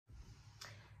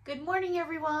Good morning,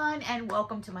 everyone, and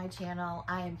welcome to my channel.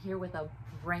 I am here with a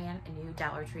brand new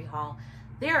Dollar Tree haul.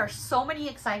 There are so many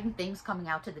exciting things coming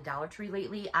out to the Dollar Tree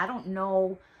lately. I don't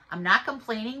know, I'm not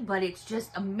complaining, but it's just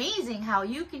amazing how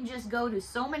you can just go to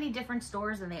so many different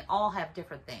stores and they all have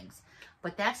different things.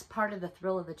 But that's part of the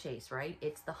thrill of the chase, right?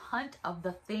 It's the hunt of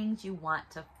the things you want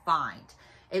to find.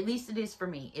 At least it is for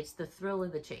me. It's the thrill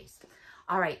of the chase.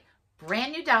 All right,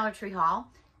 brand new Dollar Tree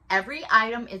haul. Every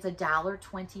item is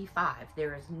 $1.25.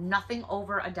 There is nothing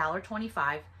over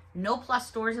 $1.25. No plus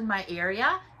stores in my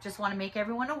area. Just want to make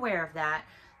everyone aware of that.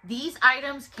 These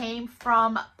items came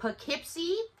from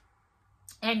Poughkeepsie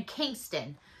and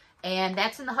Kingston. And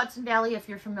that's in the Hudson Valley if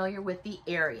you're familiar with the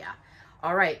area.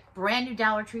 All right, brand new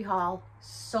Dollar Tree haul.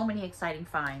 So many exciting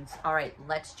finds. All right,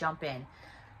 let's jump in.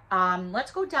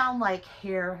 Let's go down like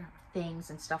hair things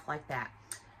and stuff like that.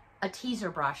 A teaser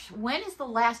brush. When is the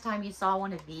last time you saw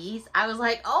one of these? I was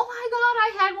like, oh my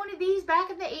God, I had one of these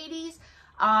back in the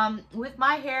 80s. With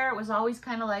my hair, it was always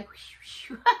kind of like,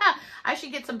 I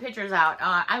should get some pictures out.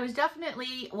 I was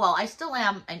definitely, well, I still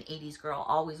am an 80s girl,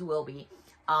 always will be.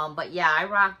 But yeah,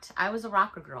 I was a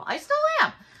rocker girl. I still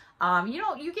am.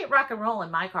 You get rock and roll in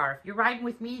my car. If you're riding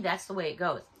with me, that's the way it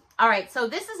goes. All right, so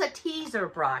this is a teaser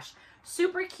brush.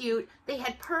 Super cute. They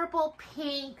had purple,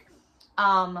 pink,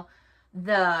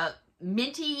 the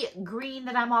minty green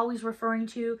that I'm always referring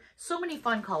to. So many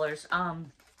fun colors.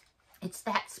 It's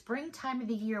that springtime of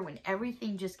the year when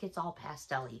everything just gets all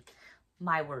pastel-y.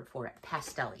 My word for it,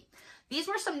 pastel-y. These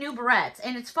were some new barrettes,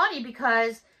 and it's funny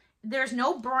because there's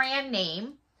no brand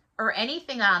name or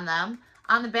anything on them.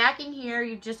 On the backing here,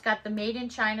 you just got the Made in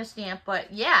China stamp,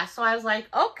 but yeah, so I was like,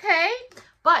 okay,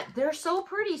 but they're so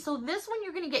pretty. So this one,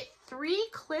 you're going to get 3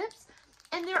 clips,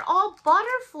 and they're all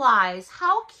butterflies.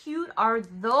 How cute are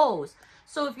those?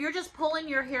 So if you're just pulling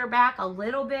your hair back a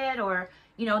little bit, or,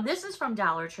 this is from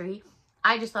Dollar Tree.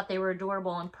 I just thought they were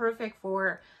adorable and perfect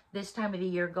for this time of the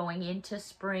year going into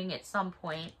spring at some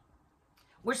point.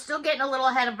 We're still getting a little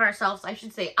ahead of ourselves. I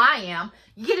should say I am.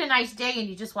 You get a nice day and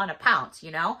you just want to pounce,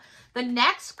 The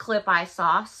next clip I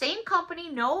saw, same company,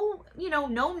 no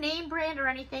name brand or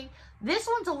anything. This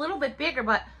one's a little bit bigger,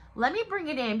 but let me bring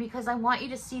it in because I want you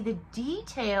to see the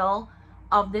detail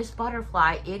of this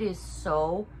butterfly. It is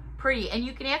so pretty, and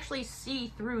you can actually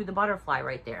see through the butterfly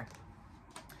right there.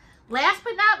 Last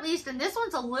but not least, and this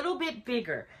one's a little bit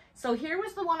bigger. So here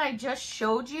was the one I just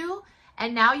showed you,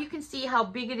 and now you can see how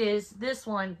big it is, this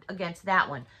one against that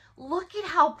one. Look at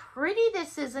how pretty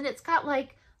this is, and it's got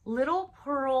like little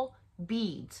pearl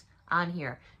beads on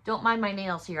here. Don't mind my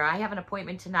nails here. I have an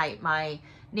appointment tonight. My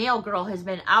nail girl has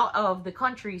been out of the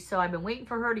country, so I've been waiting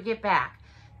for her to get back.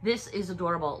 This is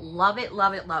adorable. Love it,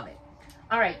 love it, love it.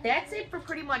 All right, that's it for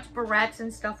pretty much barrettes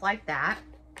and stuff like that.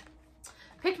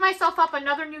 Picked myself up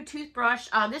another new toothbrush.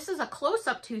 This is a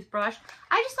close-up toothbrush.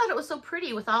 I just thought it was so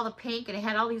pretty with all the pink, and it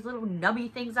had all these little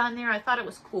nubby things on there. I thought it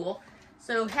was cool,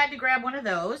 so had to grab one of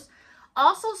those.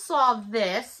 Also saw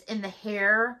this in the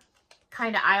hair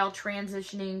kind of aisle,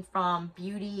 transitioning from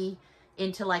beauty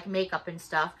into like makeup and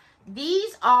stuff.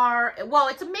 These are, well,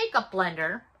 it's a makeup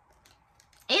blender.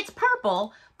 It's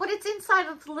purple, but it's inside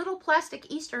of a little plastic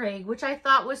Easter egg, which I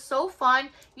thought was so fun.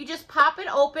 You just pop it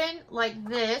open like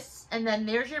this, and then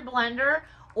there's your blender,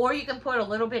 or you can put a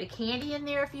little bit of candy in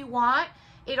there if you want.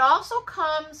 It also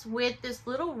comes with this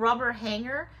little rubber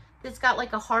hanger that's got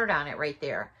like a heart on it right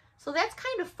there. So that's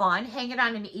kind of fun. Hang it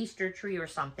on an Easter tree or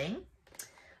something.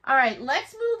 All right,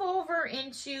 let's move over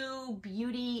into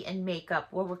beauty and makeup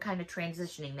where we're kind of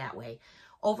transitioning that way.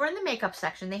 Over in the makeup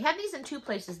section, they had these in 2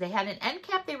 places. They had an end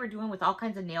cap they were doing with all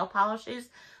kinds of nail polishes,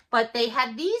 but they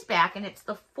had these back, and it's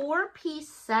the 4-piece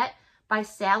set by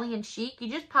Sally and Chic.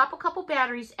 You just pop a couple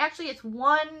batteries. Actually, it's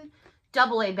one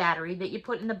AA battery that you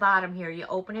put in the bottom here. You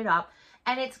open it up,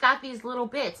 and it's got these little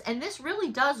bits, and this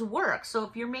really does work. So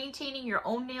if you're maintaining your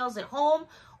own nails at home,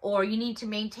 or you need to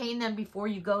maintain them before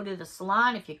you go to the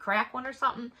salon, if you crack one or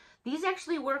something, these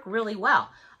actually work really well.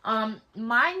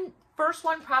 Mine first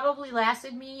one probably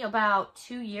lasted me about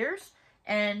 2 years,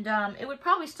 and it would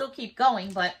probably still keep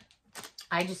going, but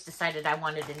I just decided I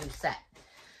wanted a new set.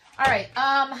 All right,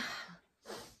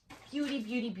 beauty,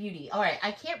 beauty, beauty. All right,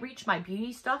 I can't reach my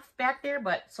beauty stuff back there,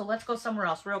 but so let's go somewhere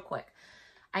else real quick.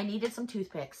 I needed some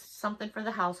toothpicks, something for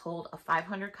the household, a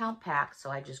 500 count pack, so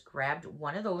I just grabbed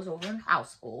one of those over in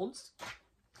households.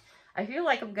 I feel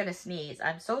like I'm gonna sneeze.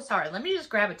 I'm so sorry. Let me just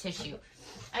grab a tissue.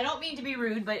 I don't mean to be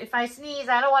rude, but if I sneeze,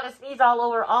 I don't want to sneeze all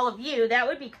over all of you. That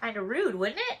would be kind of rude,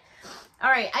 wouldn't it?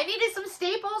 All right, I needed some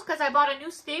staples because I bought a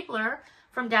new stapler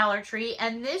from Dollar Tree,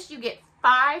 and this, you get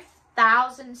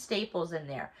 5,000 staples in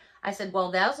there. I said,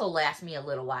 well, those will last me a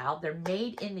little while. They're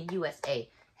made in the USA.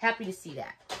 Happy to see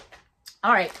that.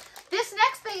 All right. This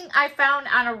next thing I found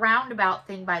on a roundabout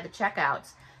thing by the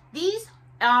checkouts. These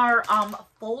are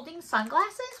folding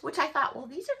sunglasses, which I thought, well,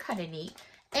 these are kind of neat.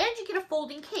 And you get a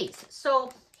folding case.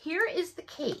 So here is the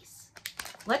case.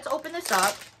 Let's open this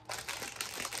up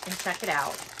and check it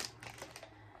out.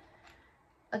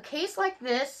 A case like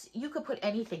this, you could put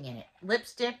anything in it.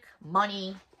 Lipstick,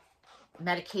 money,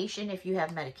 medication if you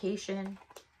have medication.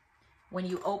 When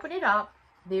you open it up,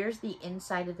 there's the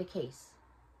inside of the case.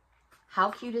 How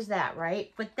cute is that,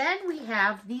 right? But then we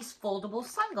have these foldable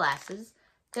sunglasses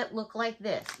that look like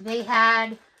this. They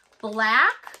had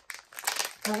black,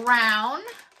 brown,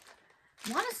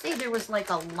 I want to say there was like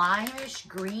a limeish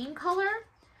green color.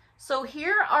 So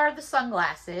here are the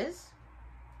sunglasses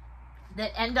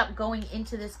that end up going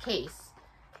into this case,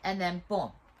 and then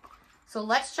boom. So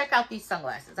let's check out these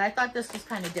sunglasses. I thought this was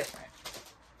kind of different.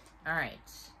 All right.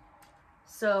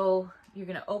 So you're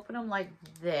going to open them like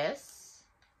this,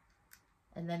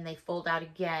 and then they fold out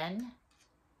again,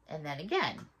 and then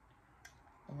again,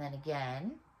 and then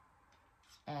again,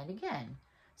 and again.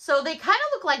 So they kind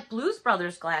of look like Blues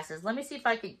Brothers glasses. Let me see if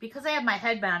I can, because I have my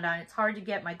headband on, it's hard to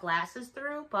get my glasses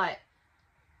through, but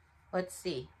let's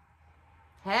see.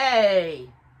 Hey,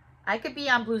 I could be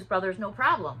on Blues Brothers, no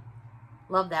problem.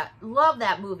 Love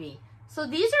that movie. So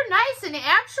these are nice, and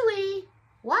actually,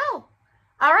 wow.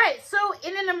 All right, so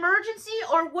in an emergency,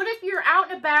 or what if you're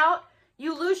out and about,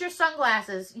 you lose your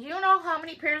sunglasses. You know how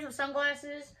many pairs of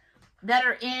sunglasses that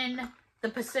are in the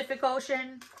Pacific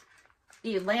Ocean,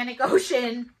 the Atlantic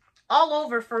Ocean, all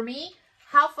over for me?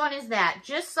 How fun is that?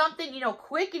 Just something, you know,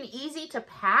 quick and easy to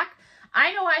pack.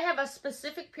 I know I have a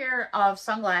specific pair of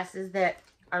sunglasses that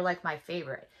are like my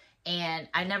favorite, and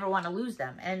I never want to lose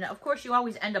them. And of course, you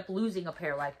always end up losing a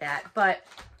pair like that, but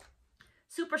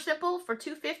super simple for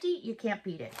 $2.50. You can't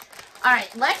beat it. All right,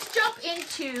 let's jump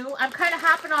into, I'm kind of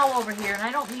hopping all over here, and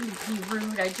I don't mean to be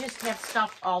rude. I just have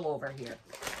stuff all over here.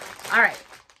 All right.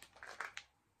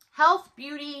 Health,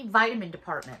 beauty, vitamin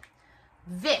department.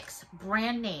 Vicks,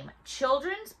 brand name.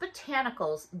 Children's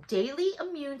Botanicals, daily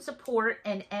immune support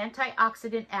and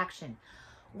antioxidant action.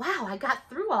 Wow, I got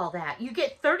through all that. You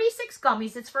get 36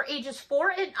 gummies. It's for ages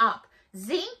 4 and up.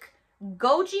 Zinc,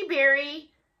 goji berry,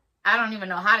 I don't even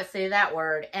know how to say that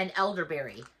word, and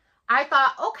elderberry. I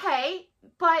thought, okay,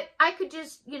 but I could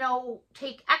just, you know,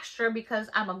 take extra because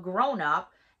I'm a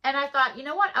grown-up. And I thought, you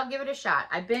know what, I'll give it a shot.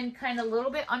 I've been kind of a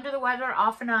little bit under the weather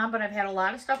off and on, but I've had a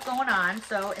lot of stuff going on.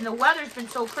 So, and the weather's been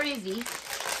so crazy.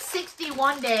 60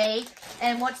 one day,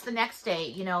 and what's the next day?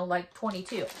 You know, like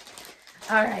 22.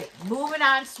 All right, moving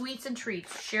on, sweets and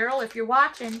treats. Cheryl, if you're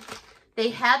watching, they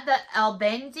had the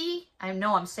Albenzi. I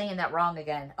know I'm saying that wrong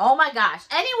again. Oh my gosh.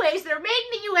 Anyways, they're made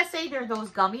in the USA. They're those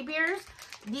gummy bears.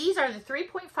 These are the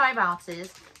 3.5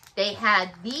 ounces. They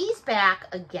had these back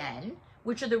again,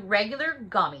 which are the regular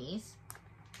gummies.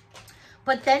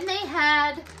 But then they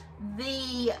had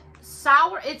the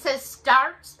sour. It says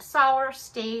starts sour,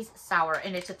 stays sour.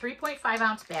 And it's a 3.5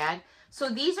 ounce bag. So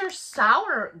these are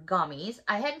sour gummies.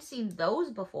 I hadn't seen those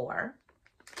before.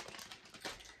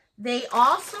 They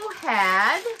also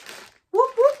had,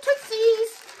 whoop whoop, Tootsies,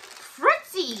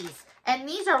 Fritzies. And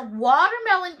these are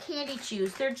watermelon candy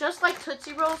chews. They're just like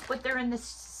Tootsie Rolls, but they're in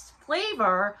this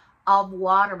flavor of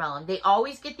watermelon. They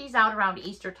always get these out around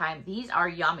Easter time. These are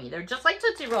yummy. They're just like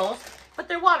Tootsie Rolls, but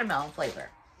they're watermelon flavor.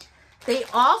 They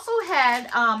also had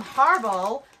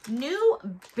Haribo new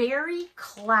berry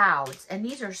clouds, and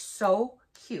these are so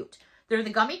cute. They're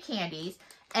the gummy candies,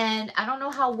 and I don't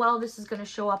know how well this is going to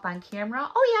show up on camera.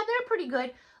 Oh yeah, they're pretty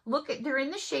good. Look at, they're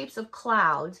in the shapes of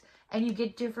clouds, and you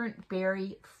get different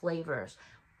berry flavors.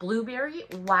 Blueberry,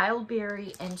 wild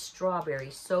berry, and strawberry.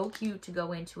 So cute to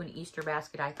go into an Easter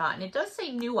basket, I thought. And it does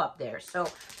say new up there, so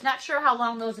not sure how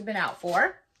long those have been out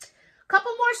for.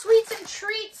 Couple more sweets and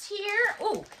treats here.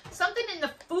 Oh, something in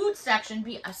the food section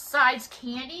besides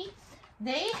candy.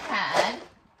 They had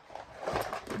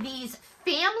these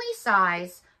family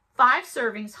size 5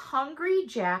 servings Hungry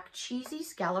Jack cheesy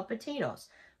scallop potatoes.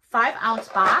 5 ounce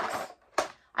box.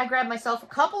 I grabbed myself a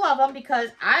couple of them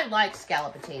because I like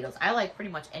scallop potatoes. I like pretty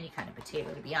much any kind of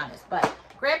potato, to be honest. But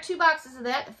grabbed 2 boxes of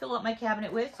that to fill up my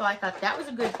cabinet with. So I thought that was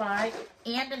a good buy.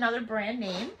 And another brand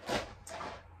name.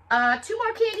 2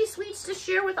 more candy sweets to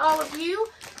share with all of you.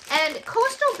 And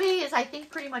Coastal Bay is, I think,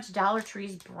 pretty much Dollar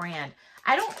Tree's brand.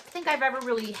 I don't think I've ever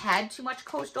really had too much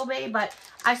Coastal Bay, but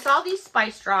I saw these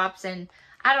spice drops, and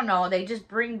I don't know, they just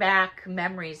bring back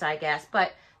memories, I guess.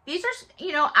 But these are,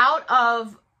 you know, out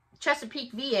of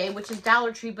Chesapeake, VA, which is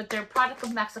Dollar Tree, but they're product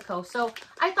of Mexico. So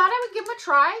I thought I would give them a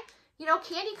try. You know,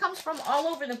 candy comes from all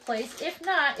over the place. If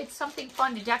not, it's something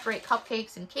fun to decorate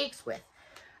cupcakes and cakes with.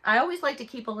 I always like to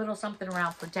keep a little something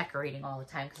around for decorating all the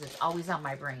time because it's always on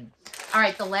my brain. All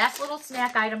right, the last little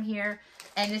snack item here,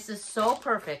 and this is so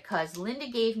perfect because Linda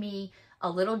gave me a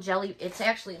little jelly. It's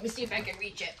actually, let me see if I can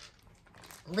reach it.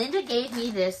 Linda gave me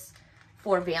this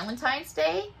for Valentine's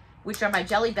Day, which are my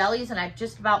Jelly Bellies, and I've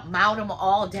just about mowed them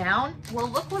all down. Well,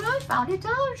 look what I found at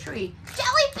Dollar Tree.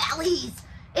 Jelly Bellies!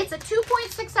 It's a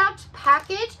 2.6 ounce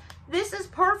package. This is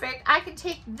perfect. I can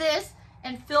take this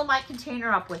and fill my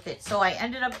container up with it. So I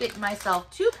ended up getting myself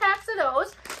 2 packs of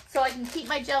those so I can keep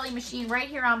my jelly machine right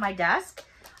here on my desk.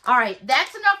 All right,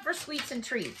 that's enough for sweets and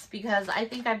treats because I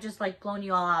think I've just like blown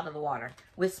you all out of the water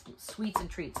with sweets and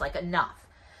treats, like enough.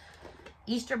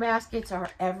 Easter baskets are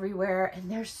everywhere and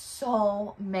there's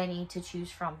so many to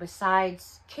choose from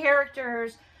besides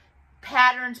characters,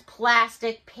 patterns,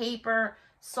 plastic, paper,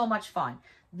 so much fun.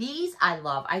 These I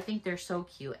love. I think they're so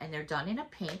cute and they're done in a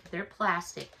pink. They're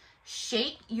plastic.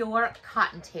 Shake Your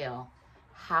Cottontail.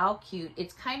 How cute.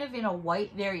 It's kind of in a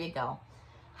white. There you go.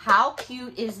 How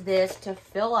cute is this to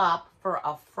fill up for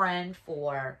a friend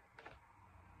for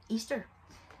Easter?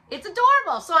 It's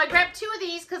adorable. So I grabbed 2 of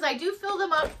these because I do fill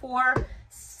them up for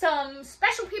some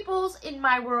special peoples in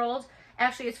my world.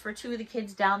 Actually, it's for 2 of the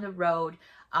kids down the road.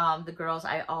 The girls,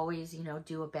 I always, you know,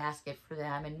 do a basket for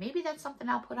them. And maybe that's something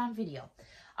I'll put on video.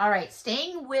 All right,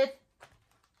 staying with,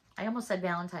 I almost said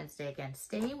Valentine's Day again.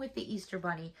 Staying with the Easter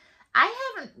Bunny. I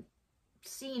haven't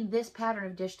seen this pattern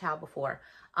of dish towel before,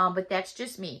 but that's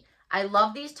just me. I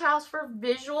love these towels for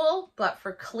visual, but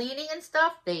for cleaning and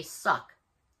stuff, they suck.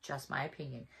 Just my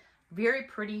opinion. Very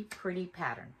pretty, pretty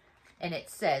pattern. And it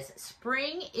says,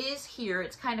 spring is here.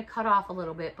 It's kind of cut off a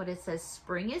little bit, but it says,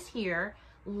 spring is here.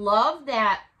 Love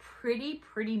that pretty,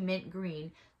 pretty mint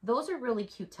green. Those are really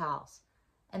cute towels.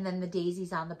 And then the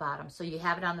daisies on the bottom. So you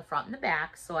have it on the front and the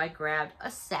back. So I grabbed a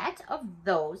set of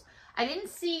those. I didn't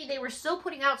see, they were still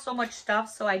putting out so much stuff,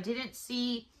 so I didn't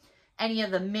see any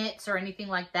of the mitts or anything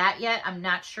like that yet. I'm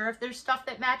not sure if there's stuff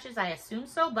that matches. I assume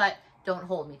so, but don't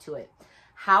hold me to it.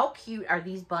 How cute are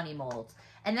these bunny molds?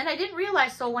 And then I didn't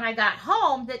realize, so when I got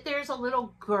home, that there's a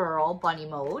little girl bunny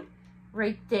mold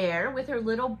right there with her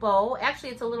little bow. Actually,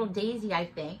 it's a little daisy, I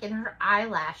think, and her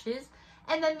eyelashes.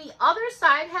 And then the other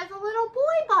side has the little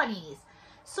boy bunnies.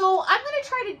 So I'm going to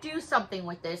try to do something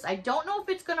with this. I don't know if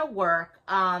it's going to work.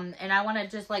 And I want to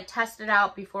just like test it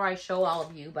out before I show all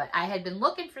of you. But I had been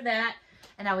looking for that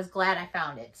and I was glad I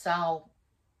found it. So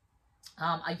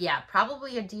yeah,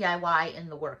 probably a DIY in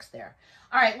the works there.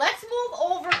 All right, let's move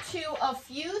over to a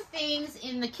few things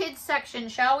in the kids section,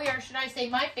 shall we? Or should I say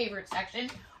my favorite section,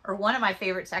 or one of my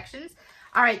favorite sections.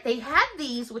 All right, they had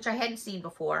these, which I hadn't seen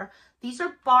before. These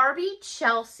are Barbie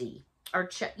Chelsea, or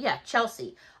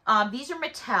Chelsea. These are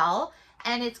Mattel,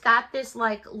 and it's got this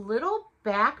like little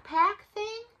backpack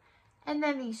thing, and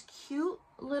then these cute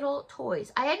little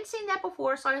toys. I hadn't seen that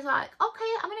before, so I was like,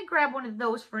 okay, I'm gonna grab one of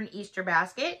those for an Easter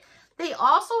basket. They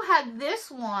also had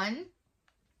this one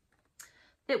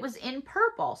that was in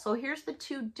purple. So here's the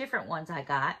 2 different ones I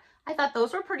got. I thought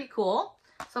those were pretty cool.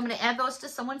 So I'm going to add those to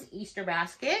someone's Easter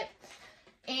basket.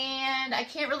 And I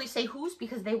can't really say whose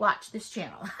because they watch this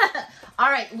channel. All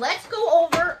right, let's go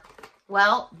over.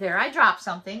 Well, there I dropped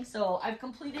something. So I've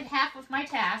completed half of my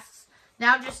tasks.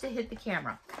 Now just to hit the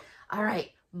camera. All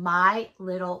right, My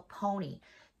Little Pony.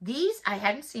 These I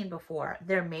hadn't seen before.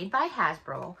 They're made by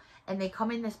Hasbro and they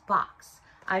come in this box.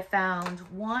 I found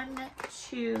 1,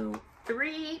 2,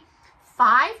 3,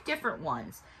 5 different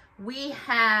ones. We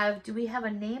have, do we have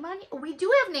a name on it? We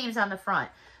do have names on the front.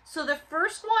 So the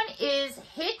first one is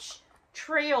Hitch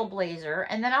Trailblazer,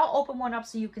 and then I'll open one up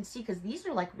so you can see because these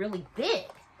are like really big.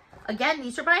 Again,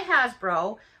 these are by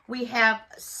Hasbro. We have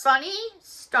Sunny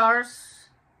Star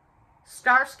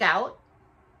Scout.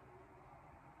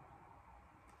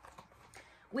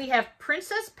 We have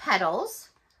Princess Petals.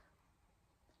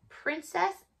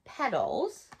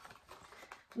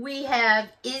 We have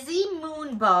Izzy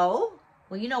Moonbow.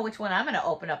 Well, you know which one I'm going to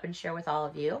open up and share with all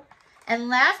of you. And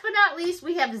last but not least,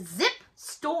 we have Zip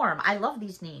Storm. I love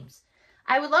these names.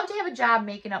 I would love to have a job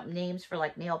making up names for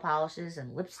like nail polishes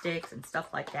and lipsticks and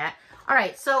stuff like that. All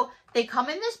right, so they come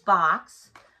in this box.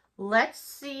 Let's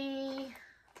see.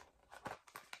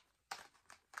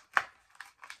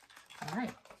 All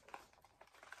right.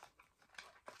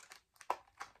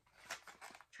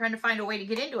 Trying to find a way to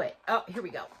get into it. Oh, here we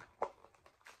go.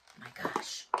 My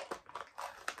gosh.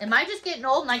 Am I just getting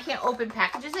old and I can't open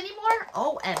packages anymore?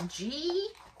 OMG.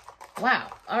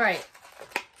 Wow. All right.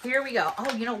 Here we go.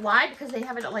 Oh, you know why? Because they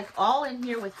have it like all in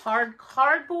here with hard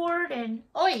cardboard and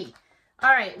oi. All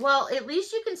right. Well, at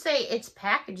least you can say it's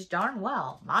packaged darn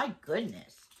well. My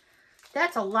goodness.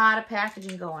 That's a lot of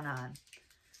packaging going on.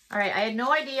 All right, I had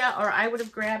no idea, or I would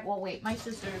have grabbed, well, wait, my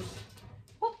scissors.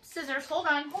 Whoop, scissors, hold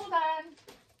on, hold on.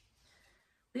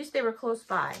 At least they were close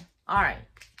by. All right,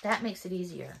 that makes it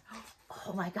easier.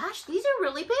 Oh my gosh, these are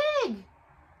really big.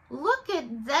 Look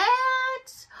at that.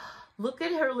 Look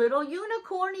at her little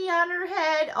unicorny on her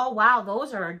head. Oh, wow,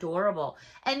 those are adorable.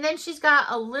 And then she's got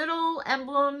a little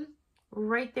emblem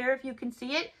right there, if you can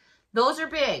see it. Those are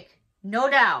big, no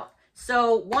doubt.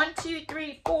 So 1, 2,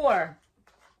 3, 4,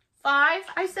 5,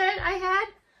 I said I had.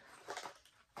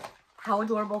 How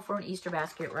adorable for an Easter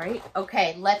basket, right?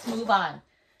 Okay, let's move on.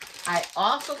 I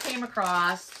also came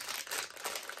across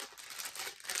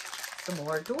some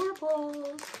more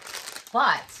adorables.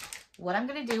 But what I'm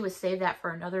going to do is save that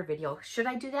for another video. Should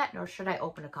I do that or should I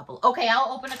open a couple? Okay,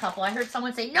 I'll open a couple. I heard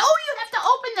someone say, no, you have to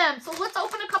open them. So let's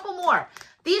open a couple more.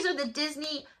 These are the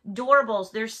Disney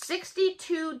Adorables. There's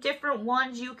 62 different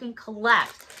ones you can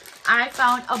collect. I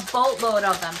found a boatload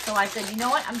of them. So I said, you know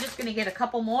what? I'm just going to get a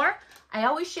couple more. I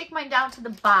always shake mine down to the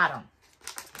bottom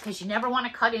because you never want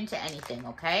to cut into anything,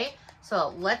 okay?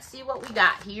 So let's see what we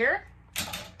got here.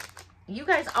 You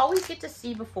guys always get to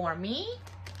see before me.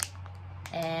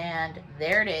 And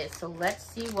there it is. So let's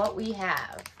see what we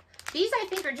have. These, I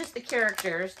think, are just the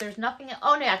characters. There's nothing.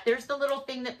 Oh, yeah, there's the little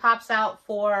thing that pops out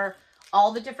for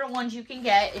all the different ones you can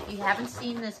get. If you haven't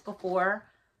seen this before,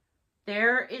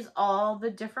 there is all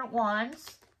the different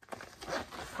ones,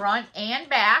 front and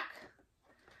back.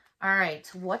 All right,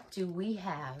 what do we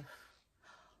have?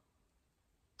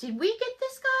 Did we get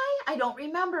this guy? I don't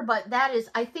remember, but that is,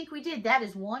 I think we did. That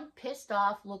is one pissed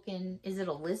off looking, is it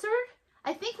a lizard?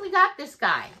 I think we got this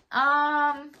guy.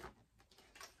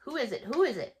 Who is it? Who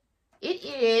is it? It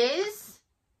is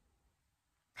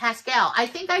Pascal. I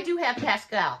think I do have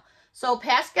Pascal. So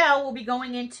Pascal will be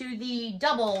going into the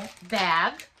double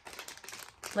bag.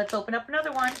 Let's open up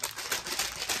another one.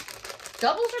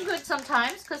 Doubles are good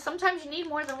sometimes because sometimes you need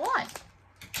more than one.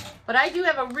 But I do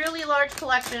have a really large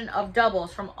collection of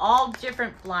doubles from all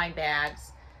different blind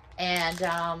bags. And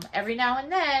every now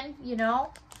and then, you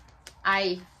know,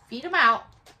 I feed them out.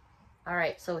 All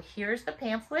right, so here's the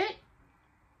pamphlet.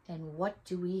 And what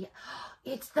do we...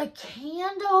 It's the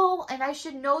candle. And I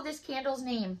should know this candle's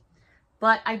name.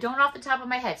 But I don't off the top of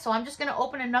my head. So I'm just going to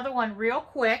open another one real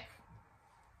quick.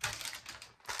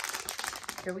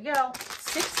 Here we go.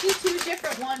 62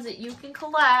 different ones that you can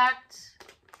collect.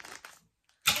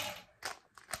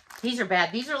 These are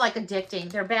bad. These are like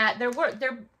addicting. They're bad.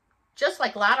 They're just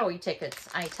like lottery tickets.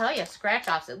 I tell you,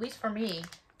 scratch-offs, at least for me.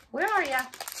 Where are you?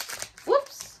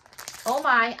 Whoops. Oh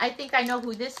my, I think I know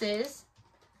who this is.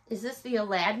 Is this the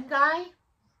Aladdin guy?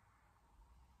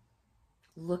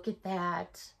 Look at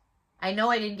that. I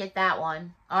know I didn't get that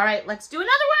one. All right, let's do another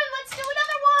one. Let's do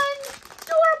another one.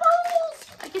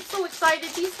 Adorables. I get so excited.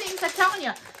 These things, I'm telling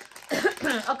you.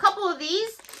 A couple of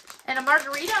these and a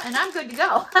margarita and I'm good to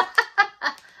go.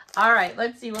 All right,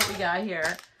 let's see what we got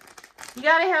here. You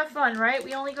got to have fun, right?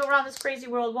 We only go around this crazy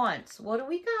world once. What do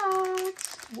we got?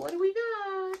 What do we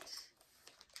got?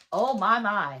 Oh,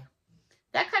 my.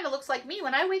 That kind of looks like me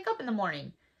when I wake up in the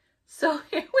morning. So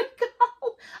here we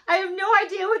go. I have no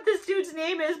idea what this dude's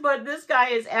name is, but this guy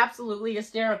is absolutely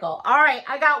hysterical. All right,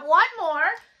 I got one more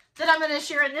that I'm going to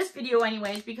share in this video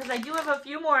anyways, because I do have a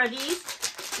few more of these.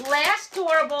 Last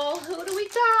adorable. Who do we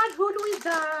got? Who do we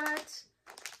got?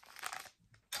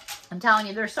 I'm telling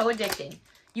you, they're so addicting.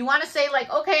 You want to say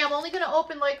like, okay, I'm only going to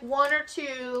open like one or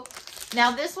two.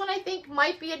 Now this one I think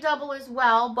might be a double as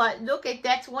well, but look at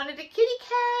that's one of the kitty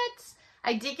cats.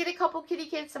 I did get a couple kitty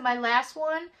cats in my last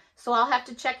one, so I'll have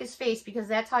to check his face because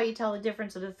that's how you tell the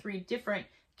difference of the 3 different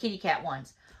kitty cat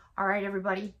ones. All right,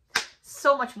 everybody.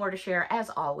 So much more to share as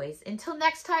always. Until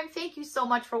next time, thank you so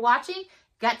much for watching.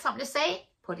 Got something to say?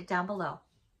 Put it down below.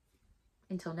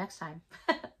 Until next time.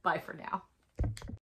 Bye for now.